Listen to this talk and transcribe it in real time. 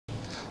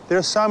There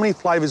are so many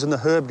flavours in the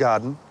herb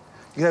garden,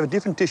 you can have a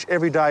different dish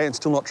every day and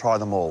still not try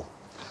them all.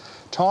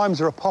 Thymes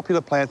are a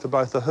popular plant for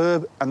both the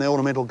herb and the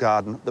ornamental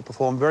garden that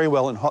perform very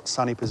well in hot,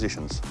 sunny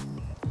positions.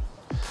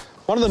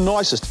 One of the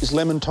nicest is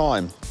lemon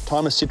thyme,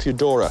 Thymus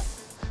citriodora.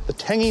 The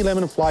tangy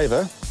lemon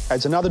flavour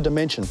adds another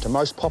dimension to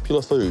most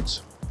popular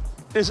foods.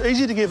 It's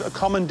easy to give a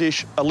common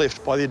dish a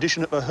lift by the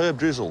addition of a herb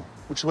drizzle,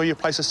 which is where you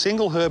place a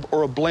single herb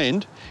or a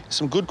blend in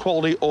some good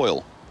quality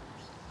oil.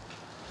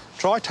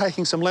 Try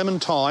taking some lemon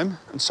thyme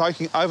and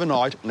soaking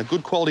overnight in a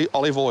good quality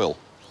olive oil.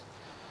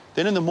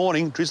 Then in the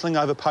morning, drizzling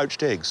over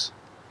poached eggs.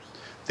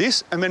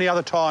 This and many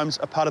other thymes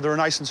are part of the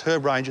Renaissance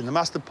herb range in the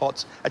mustard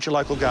pots at your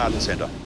local garden centre.